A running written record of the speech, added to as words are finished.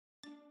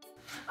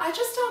I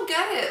just don't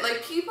get it.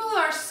 Like, people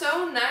are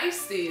so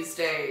nice these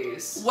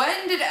days.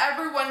 When did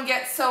everyone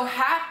get so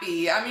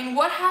happy? I mean,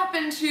 what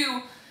happened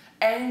to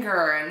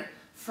anger and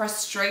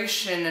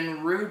frustration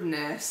and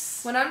rudeness?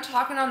 When I'm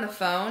talking on the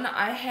phone,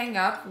 I hang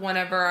up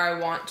whenever I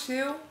want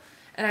to,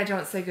 and I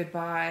don't say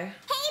goodbye.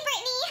 Hey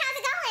Brittany, how's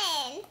it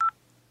going?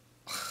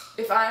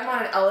 If I'm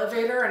on an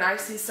elevator and I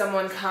see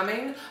someone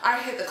coming, I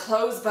hit the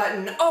close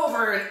button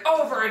over and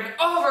over and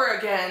over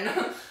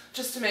again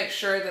just to make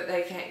sure that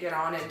they can't get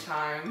on in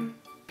time.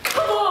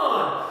 Come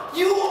on!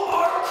 You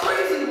are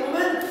crazy,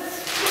 woman!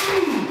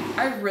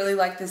 I really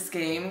like this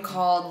game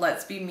called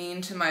Let's Be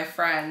Mean to My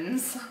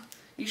Friends.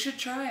 You should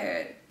try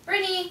it.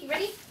 Brittany, you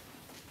ready?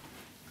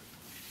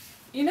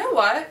 You know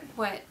what?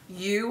 What?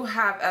 You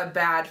have a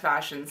bad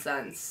fashion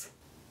sense.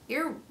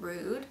 You're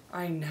rude.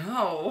 I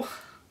know.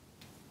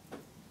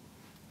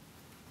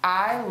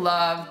 I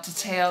love to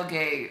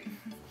tailgate.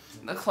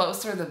 The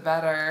closer the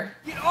better.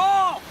 Get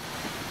off!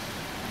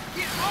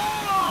 Get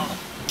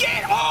off!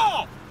 Get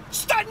off!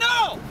 Stop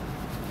now!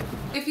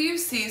 If you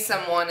see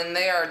someone and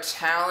they are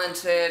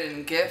talented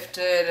and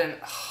gifted and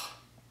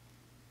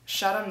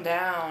shut them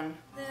down.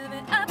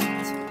 Living up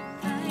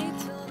tonight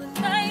till the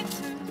night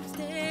turns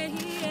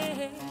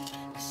day.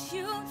 'Cause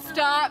you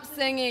Stop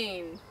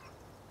singing.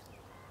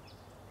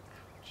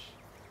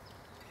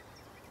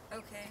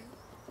 Okay.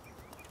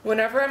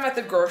 Whenever I'm at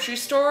the grocery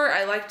store,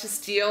 I like to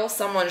steal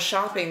someone's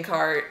shopping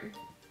cart.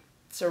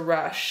 It's a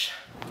rush.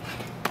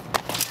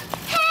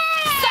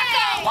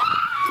 Hey!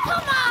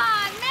 Come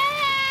on,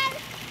 man!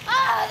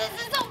 Oh,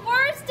 this is the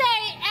worst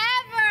day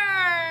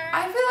ever!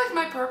 I feel like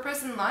my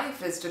purpose in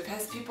life is to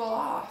piss people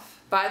off.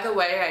 By the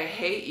way, I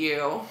hate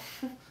you.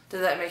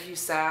 Did that make you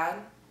sad?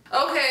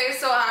 Okay,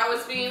 so I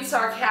was being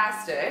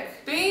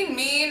sarcastic. Being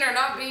mean or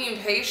not being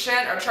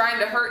patient or trying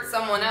to hurt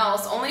someone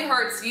else only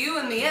hurts you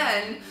in the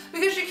end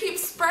because you keep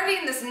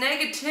spreading this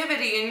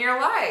negativity in your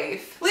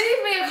life.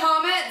 Leave me a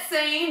comment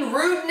saying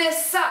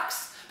rudeness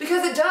sucks,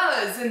 because it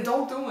does, and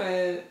don't do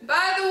it.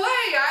 By the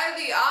way, I have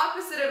the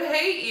opposite of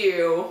hate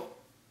you.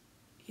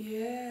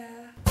 Yeah.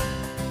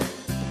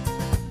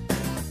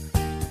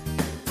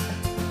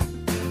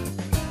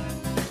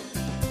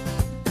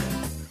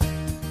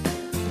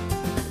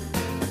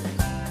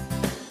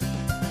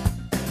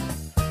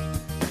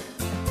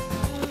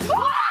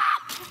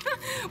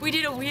 We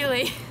did a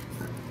wheelie.